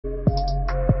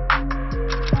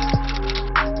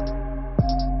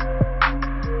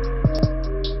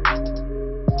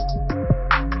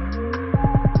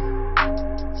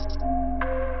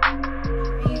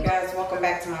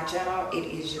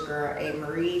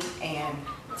A.MaRee, and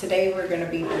today we're going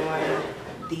to be doing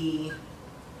the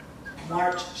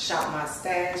March Shop My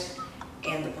Stash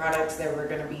and the products that we're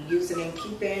going to be using and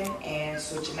keeping and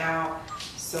switching out.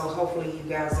 So hopefully you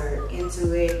guys are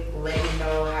into it. Let me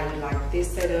know how you like this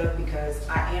setup, because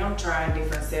I am trying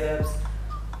different setups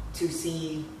to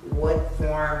see what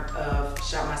form of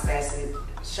shop my stashes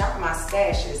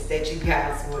that you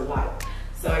guys would like.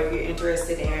 So if you're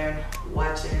interested in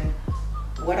watching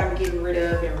what I'm getting rid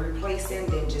of and replacing,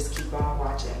 then just keep on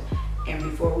watching. And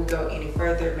before we go any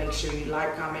further, make sure you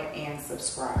like, comment, and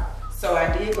subscribe. So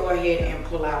I did go ahead and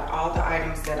pull out all the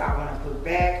items that I want to put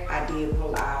back. I did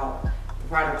pull out the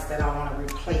products that I want to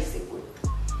replace it with.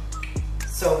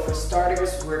 So for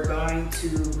starters, we're going to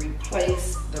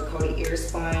replace the Coty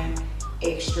Airspun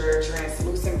Extra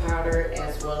Translucent Powder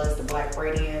as well as the Black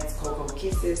Radiance Cocoa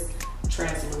Kisses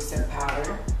Translucent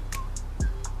Powder.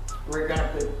 We're gonna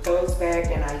put those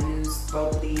back, and I used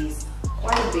both of these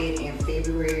quite a bit in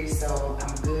February, so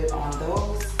I'm good on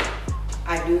those.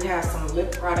 I do have some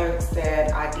lip products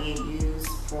that I did use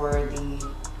for the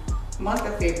month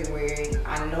of February.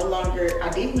 I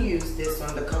didn't use this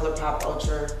one, the ColourPop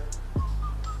Ultra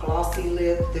Glossy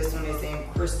Lip. This one is in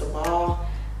Crystal Ball.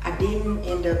 I didn't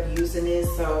end up using it,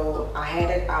 so I had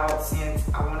it out since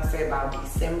I want to say about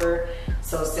December.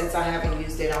 So since I haven't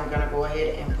used it, I'm gonna go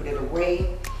ahead and put it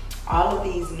away. All of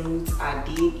these nudes I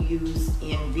did use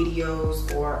in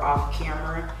videos or off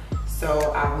camera,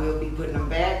 so I will be putting them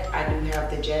back. I do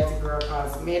have the Jazzy Girl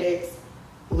Cosmetics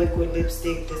liquid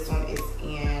lipstick. This one is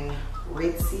in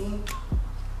Ritzy.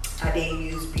 I did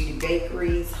use Beauty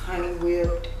Bakery's Honey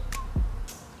Whipped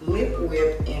Lip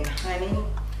Whip in Honey.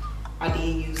 I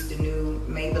did use the new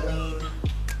Maybelline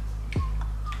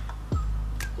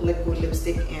liquid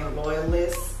lipstick in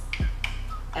Loyalist,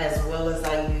 as well as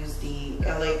I used the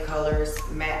LA Colors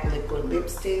matte liquid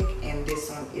lipstick, and this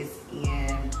one is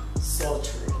in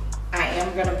Sultry. I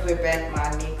am gonna put back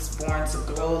my NYX Born to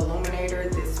Glow Illuminator.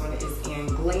 This one is in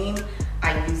Gleam.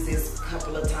 I used this a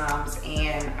couple of times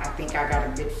and I think I got a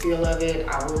good feel of it.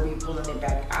 I will be pulling it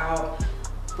back out,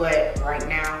 but right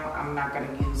now I'm not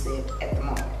gonna use it at the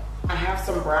moment. I have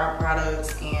some brow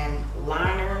products and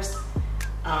liners.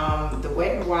 The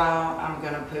Wet n Wild, I'm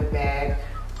gonna put back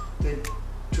the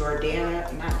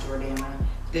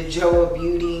the Joa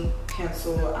Beauty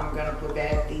pencil. I'm gonna put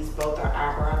back. These both are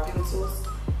eyebrow pencils,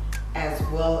 as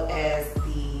well as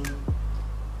the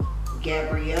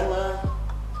Gabriella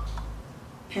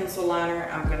pencil liner.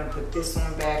 I'm gonna put this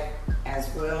one back as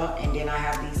well. And then I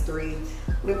have these three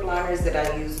lip liners that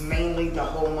I use mainly the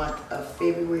whole month of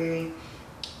February.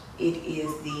 It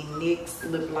is the NYX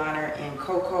lip liner in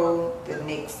Cocoa, the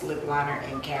NYX lip liner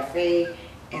in Cafe,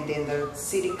 and then the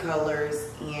City Colors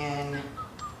in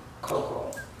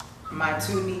Cocoa. My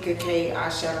two Nika K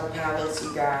eyeshadow palettes,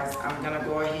 you guys, I'm gonna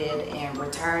go ahead and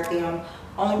retire them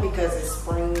only because it's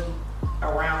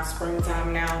around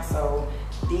springtime now. So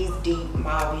these deep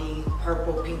mauve,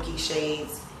 purple, pinky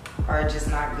shades are just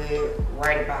not good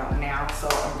right about now. So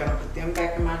I'm gonna put them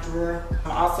back in my drawer.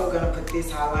 I'm also gonna put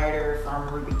this highlighter from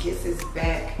Ruby Kisses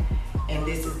back, and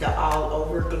this is the All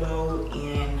Over Glow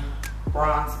in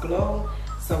Bronze Glow.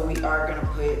 So we are gonna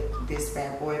put this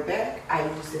bad boy back. I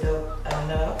used it up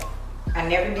enough. I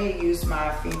never did use my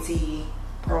Fenty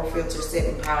Pro Filter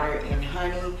Setting Powder in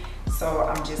Honey, so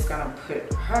I'm just gonna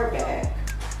put her back.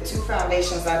 The two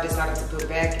foundations I decided to put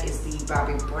back is the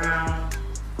Bobbi Brown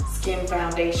Skin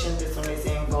Foundation. This one is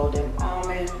in Golden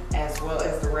Almond, as well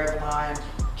as the Revlon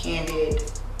Candid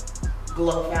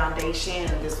Glow Foundation,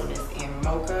 and this one is in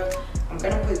Mocha. I'm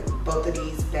gonna put both of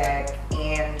these back,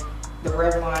 and the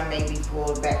Revlon may be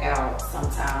pulled back out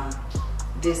sometime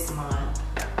this month.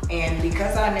 And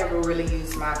because I never really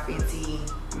used my Fenty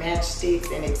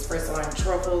matchsticks and espresso and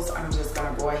truffles, I'm just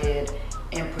gonna go ahead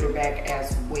and put it back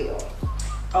as well.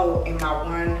 Oh, and my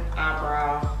one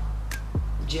eyebrow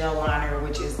gel liner,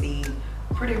 which is the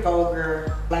Pretty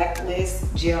Vulgar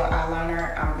Blacklist gel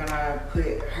eyeliner, I'm gonna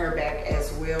put her back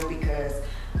as well because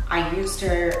I used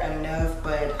her enough,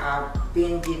 but I've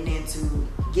been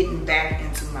getting back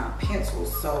into my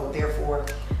pencils, so therefore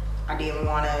I didn't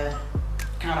want to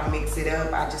kind of mix it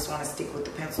up. I just want to stick with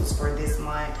the pencils for this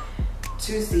month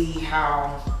to see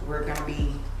how we're going to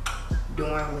be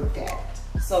doing with that.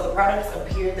 So the products up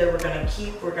here that we're going to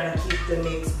keep the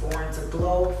NYX Born to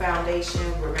Glow foundation.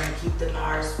 We're going to keep the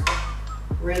NARS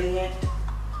Radiant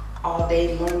All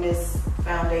Day Luminous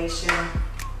foundation.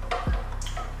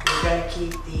 We're going to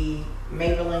keep the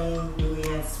Maybelline Dewy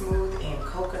and Smooth in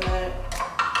Coconut.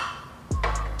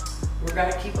 We're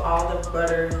going to keep all the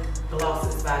Butter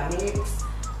Glosses by NYX,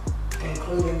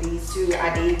 including these two. I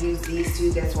did use these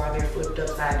two, that's why they're flipped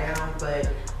upside down, but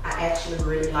I actually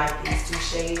really like these two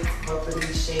shades. Both of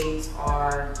these shades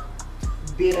are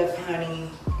Bit of Honey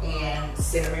and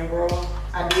Cinnamon Roll.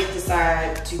 I did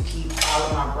decide to keep all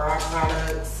of my brow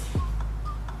products.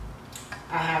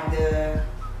 I have the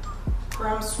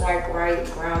Crumb Swipe Right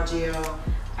Brow Gel.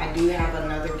 I do have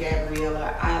another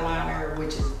Gabriella eyeliner,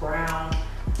 which is brown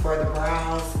for the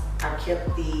brows. I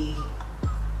kept the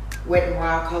Wet n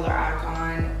Wild color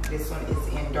icon. This one is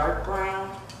in dark brown.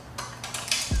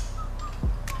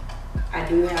 I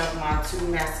do have my two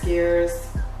mascaras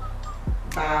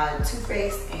by Too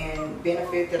Faced and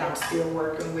Benefit that I'm still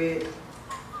working with.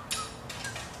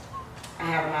 I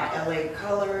have my LA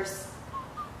Colors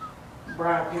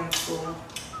brow pencil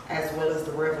as well as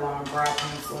the Revlon brow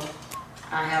pencil.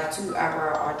 I have two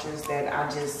eyebrow archers that I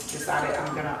just decided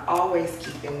I'm gonna always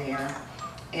keep in there.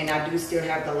 And I do still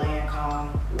have the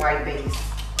Lancome white base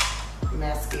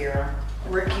mascara.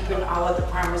 We're keeping all of the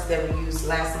primers that we used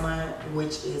last month,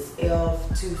 which is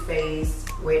e.l.f., Too Faced,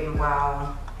 Wet n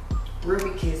Wild,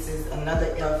 Ruby Kisses,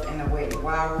 another e.l.f. and a Wet n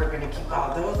Wild. We're gonna keep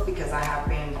all those because I have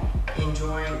been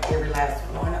enjoying every last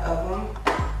one of them.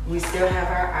 We still have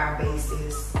our eye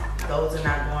bases. Those are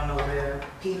not going nowhere.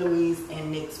 P. Louise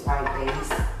and NYX white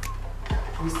base.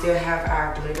 We still have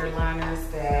our glitter liners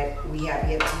that we have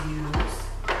yet to use.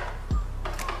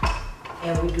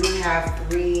 And we do have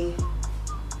 3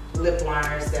 lip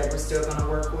liners that we're still gonna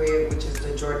work with, which is the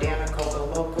Jordana Coco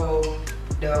Loco,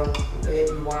 the Wet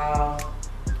n Wild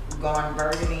Gone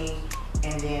Burgundy,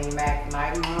 and then MAC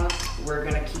Night Month. We're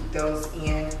gonna keep those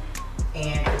in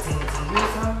and continue to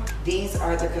use them. These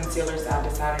are the concealers I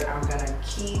decided I'm gonna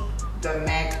keep. The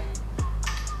MAC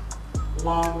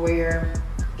Longwear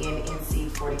in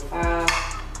NC45,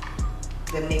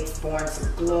 the NYX Born to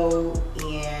Glow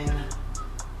in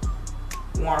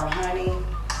Warm Honey.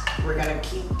 We're gonna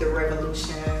keep the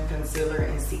Revolution Concealer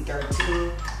in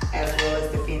C13, as well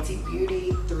as the Fenty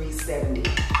Beauty 370.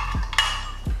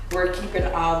 We're keeping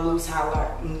all loose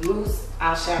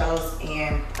eyeshadows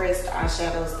and pressed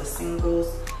eyeshadows, the singles,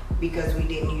 because we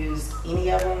didn't use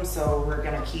any of them. So we're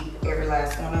gonna keep every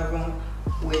last one of them,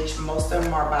 which most of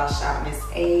them are by Shop Miss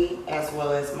A, as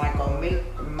well as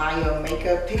Mayo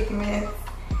Makeup Pigments,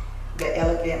 the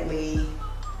Elegantly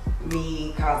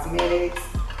Me Cosmetics,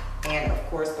 and of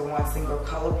course the One Single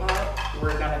Color Pop.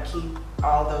 We're gonna keep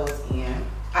all those in.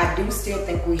 I do still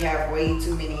think we have way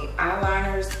too many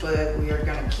eyeliners, but we are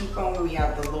gonna keep them. We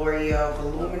have the L'Oreal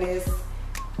Voluminous,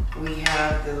 we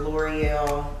have the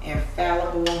L'Oreal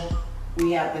Infallible,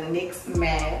 we have the NYX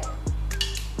Matte,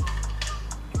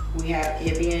 we have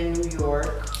Evian New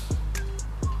York,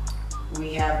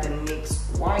 we have the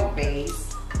NYX White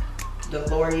Base, the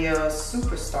L'Oreal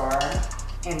Superstar,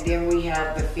 and then we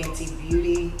have the Fenty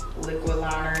Beauty Liquid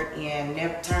Liner in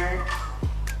Neptune,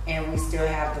 and we still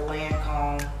have the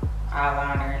Lancome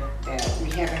eyeliner that we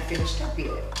haven't finished up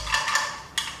yet.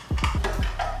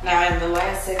 Now in the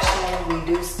last section, we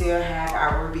do still have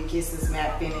our Ruby Kisses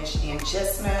Matte Finish in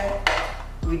Chestnut.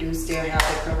 We do still have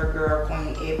the CoverGirl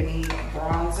Queen Ebony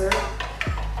Bronzer.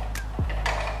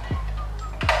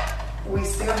 We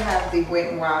still have the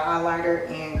Wet n Wild highlighter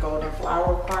in Golden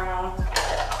Flower Crown,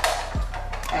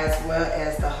 as well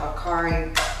as the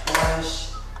Hikari Blush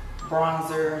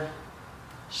Bronzer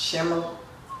Shimmer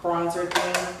Bronzer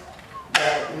thing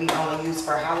that we only use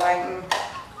for highlighting.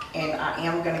 And I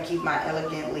am gonna keep my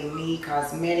Elegantly Me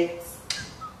Cosmetics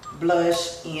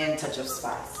blush in Touch of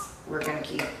Spice. We're gonna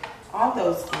keep all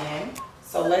those in.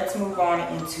 So let's move on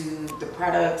into the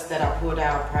products that I pulled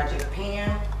out of Project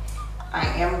Pan. I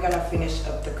am gonna finish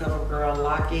up the CoverGirl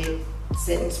Lock-It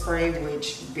Setting Spray,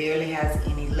 which barely has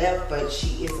any left, but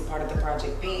she is a part of the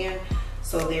Project Pan.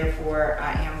 So therefore,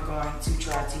 I am going to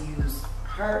try to use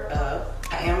her up.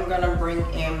 I am gonna bring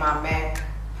in my MAC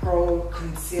Pro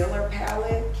Concealer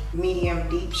Palette, medium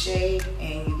deep shade.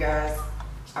 And you guys,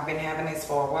 I've been having this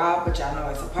for a while, but y'all know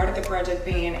it's a part of the Project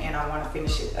Pan and I wanna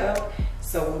finish it up.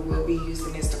 So we will be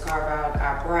using this to carve out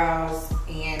our brows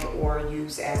and or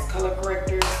use as color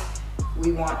correctors.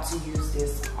 We want to use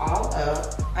this all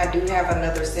up. I do have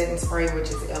another setting spray, which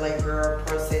is LA Girl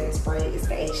Pro Setting Spray. It's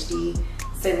the HD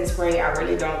setting spray. I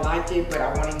really don't like it, but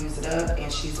I want to use it up,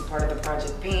 and she's a part of the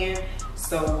Project Pan.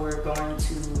 So we're going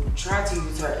to try to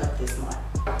use her up this month.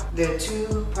 The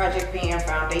 2 Project Pan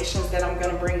foundations that I'm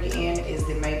gonna bring in is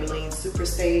the Maybelline Super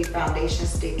Stay Foundation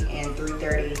Stick in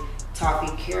 330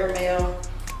 Toffee Caramel.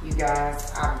 You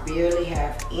guys, I barely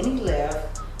have any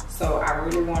left. So I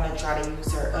really want to try to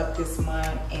use her up this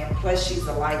month, and plus she's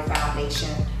a light foundation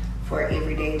for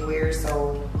everyday wear,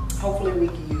 so hopefully we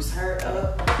can use her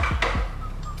up.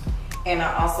 And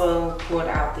I also pulled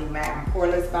out the Matte and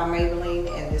Poreless by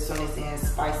Maybelline, and this one is in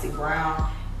Spicy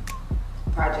Brown.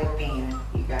 project pan,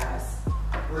 you guys.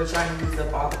 We're trying to use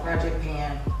up all the project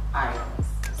pan items.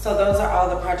 So those are all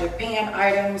the project pan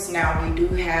items. Now we do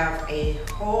have a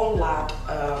whole lot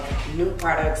of new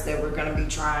products that we're gonna be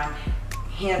trying.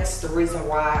 Hence the reason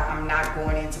why I'm not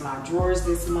going into my drawers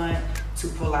this month to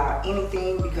pull out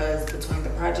anything, because between the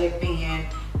project pan,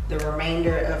 the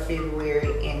remainder of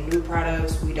February, and new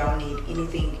products, we don't need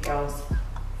anything else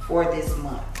for this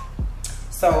month.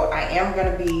 So I am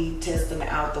gonna be testing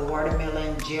out the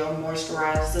watermelon gel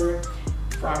moisturizer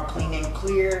from Clean and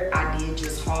Clear. I did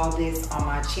just haul this on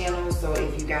my channel, so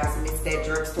if you guys missed that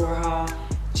drugstore haul,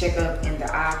 check up in the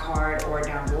iCard or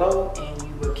down below and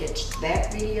you will catch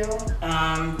that video.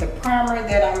 The primer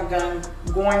that I'm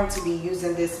going to be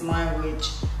using this month, which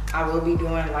I will be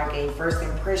doing like a first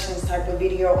impressions type of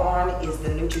video on, is the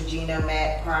Neutrogena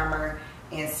Matte Primer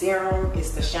and Serum.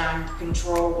 It's the Shine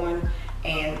Control one.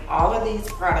 And all of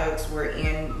these products were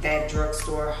in that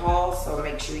drugstore haul, so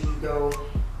make sure you go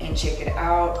and check it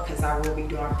out, because I will be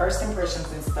doing first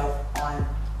impressions and stuff on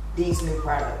these new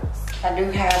products. I do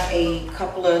have a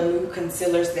couple of new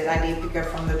concealers that I did pick up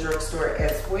from the drugstore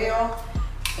as well,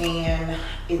 and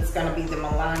it's gonna be the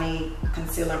Milani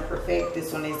Conceal and Perfect.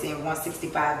 This one is in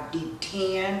 165 Deep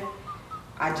Tan.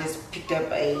 I just picked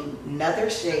up another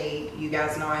shade. You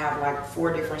guys know I have like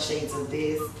 4 different shades of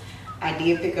this. I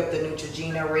did pick up the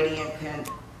Neutrogena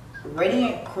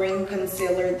Radiant Cream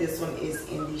Concealer. This one is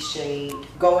in the shade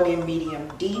Golden Medium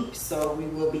Deep, so we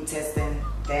will be testing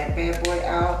that bad boy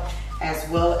out, as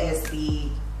well as the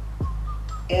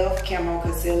e.l.f. Camo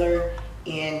Concealer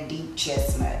in Deep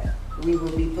Chestnut. We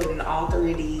will be putting all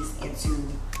 3 of these into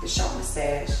the Shop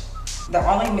Mustache. The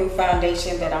only new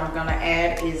foundation that I'm gonna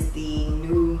add is the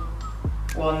new,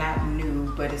 well, not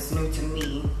new, but it's new to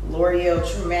me, L'Oreal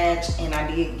True Match, and I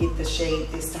did get the shade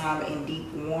this time in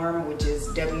Deep Warm, which is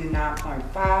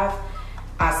W9.5.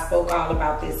 I spoke all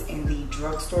about this in the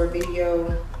drugstore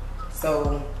video,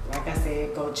 so like I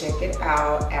said, go check it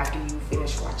out after you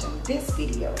finish watching this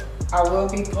video. I will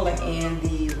be pulling in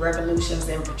the Revolutions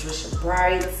and Patricia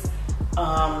Bright's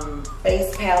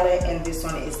face palette, and this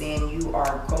one is in You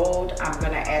Are Gold. I'm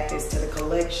gonna add this to the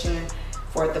collection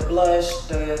for the blush,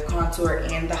 the contour,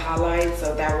 and the highlight,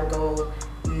 so that will go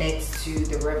next to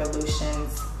the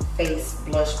Revolutions face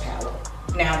blush palette.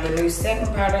 Now the new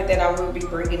setting powder that I will be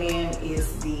bringing in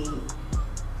is the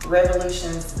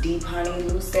Revolutions Deep Honey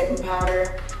Loose Setting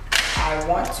Powder. I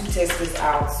want to test this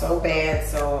out so bad,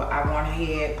 so I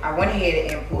went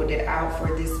ahead and pulled it out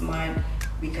for this month,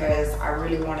 because I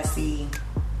really want to see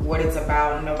what it's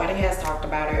about. Nobody has talked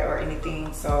about it or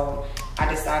anything, so I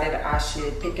decided I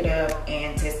should pick it up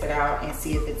and test it out and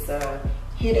see if it's a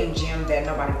hidden gem that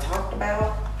nobody talked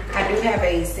about. I do have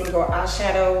a single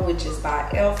eyeshadow, which is by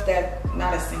e.l.f. that,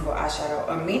 not a single eyeshadow,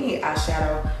 a mini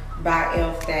eyeshadow by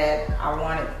e.l.f. that I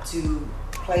wanted to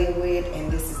play with,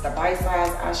 and this is the Bite Size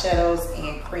eyeshadows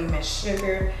in Cream and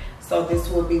Sugar. So this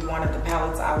will be one of the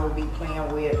palettes I will be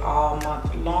playing with all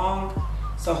month long.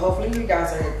 So hopefully you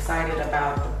guys are excited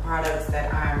about the products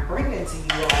that I'm bringing to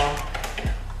you all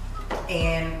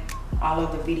and all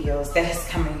of the videos that is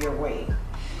coming your way.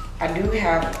 I do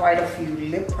have quite a few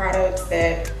lip products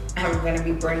that I'm going to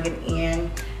be bringing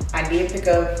in. I did pick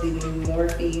up the new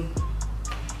Morphe.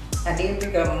 I did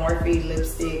pick up Morphe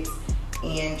lipsticks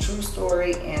in True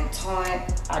Story and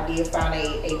Taunt. I did find a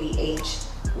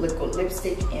ABH liquid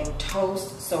lipstick in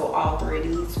Toast. So all 3 of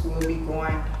these will be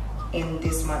going in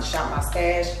this month's Shop My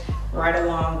Stash, right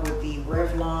along with the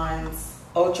Revlon's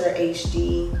Ultra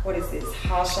HD, what is this,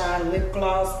 High Shine Lip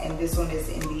Gloss, and this one is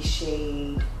in the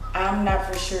shade, I'm not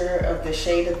for sure of the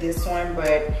shade of this one,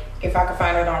 but if I can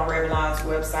find it on Revlon's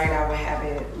website, I will have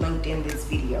it linked in this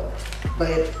video.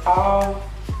 But all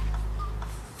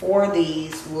 4 of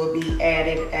these will be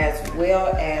added, as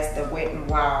well as the Wet n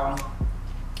Wild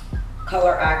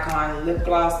Color Icon Lip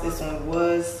Gloss. This one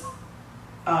was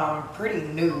pretty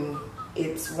new.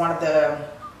 It's one of the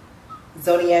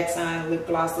zodiac sign lip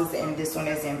glosses, and this one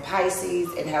is in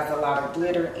Pisces. It has a lot of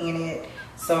glitter in it,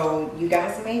 so you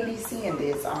guys may be seeing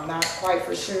this. I'm not quite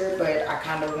for sure, but I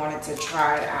kind of wanted to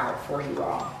try it out for you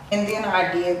all. And then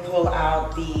I did pull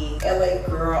out the LA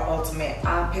Girl Ultimate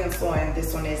Eye Pencil, and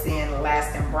this one is in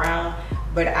Lasting Brown,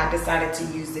 but I decided to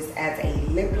use this as a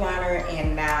lip liner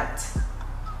and not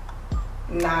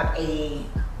a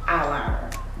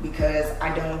eyeliner, because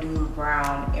I don't do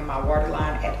brown in my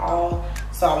waterline at all,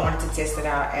 so I wanted to test it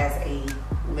out as a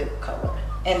lip color.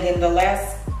 And then the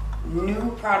last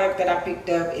new product that I picked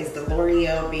up is the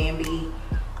L'Oreal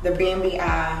Bambi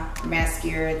Eye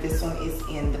Mascara. This one is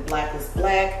in the Blackest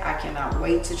Black. I cannot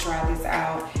wait to try this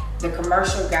out. The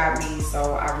commercial got me,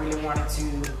 so I really wanted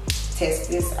to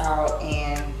test this out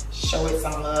and show it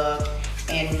some love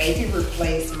and maybe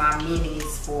replace my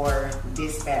minis for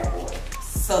this bad boy.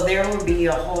 So there will be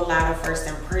a whole lot of first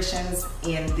impressions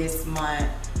in this month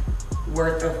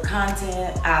worth of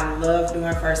content. I love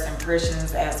doing first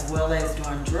impressions as well as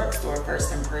doing drugstore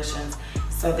first impressions,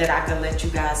 so that I can let you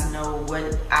guys know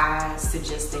what I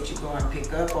suggest that you go and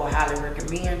pick up, or highly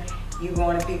recommend you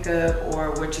go and pick up, or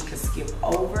what you can skip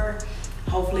over.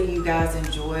 Hopefully you guys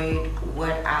enjoyed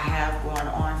what I have going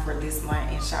on for this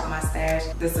month in Shop My Stash.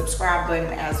 The subscribe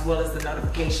button as well as the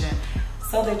notification,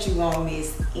 so that you won't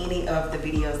miss any of the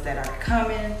videos that are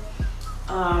coming.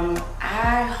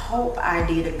 I hope I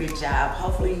did a good job.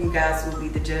 Hopefully you guys will be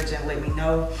the judge and let me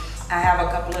know. I have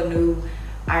a couple of new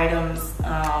items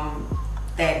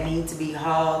that need to be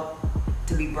hauled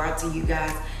to be brought to you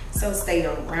guys, so stay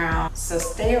around.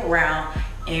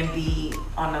 And be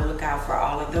on the lookout for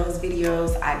all of those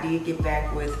videos. I did get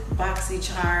back with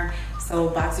BoxyCharm,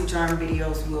 so BoxyCharm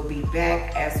videos will be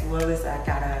back, as well as I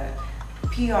got a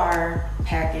PR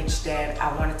package that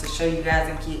I wanted to show you guys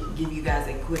and give you guys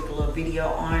a quick little video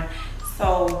on.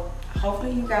 So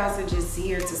hopefully you guys are just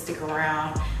here to stick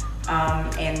around.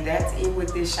 And that's it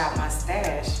with this Shop My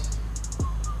Stash.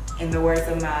 In the words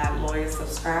of my loyal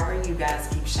subscriber, you guys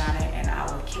keep shining, and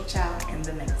I will catch y'all in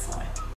the next one.